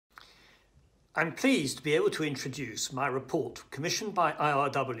I'm pleased to be able to introduce my report commissioned by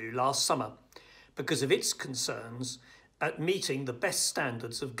IRW last summer because of its concerns at meeting the best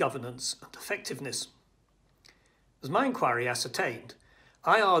standards of governance and effectiveness. As my inquiry ascertained,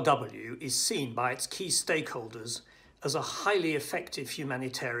 IRW is seen by its key stakeholders as a highly effective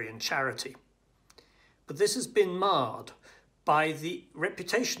humanitarian charity. But this has been marred by the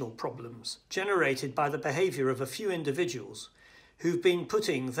reputational problems generated by the behaviour of a few individuals who've been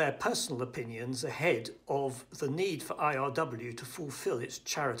putting their personal opinions ahead of the need for IRW to fulfil its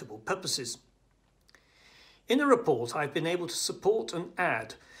charitable purposes. In the report, I've been able to support and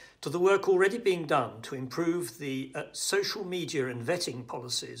add to the work already being done to improve the social media and vetting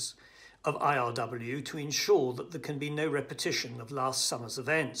policies of IRW to ensure that there can be no repetition of last summer's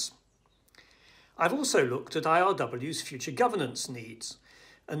events. I've also looked at IRW's future governance needs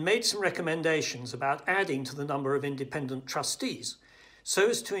and made some recommendations about adding to the number of independent trustees so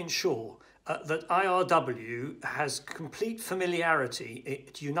as to ensure that IRW has complete familiarity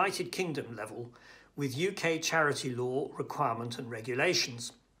at United Kingdom level with UK charity law requirement and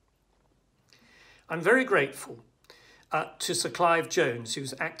regulations. I'm very grateful to Sir Clive Jones,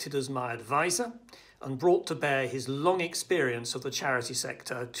 who's acted as my advisor and brought to bear his long experience of the charity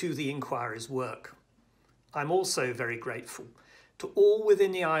sector to the inquiry's work. I'm also very grateful to all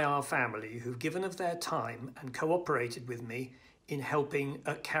within the IR family who've given of their time and cooperated with me in helping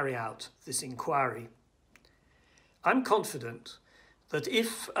carry out this inquiry. I'm confident that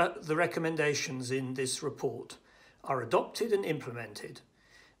if the recommendations in this report are adopted and implemented,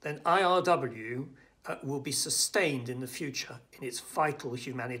 then IRW will be sustained in the future in its vital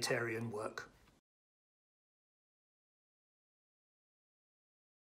humanitarian work.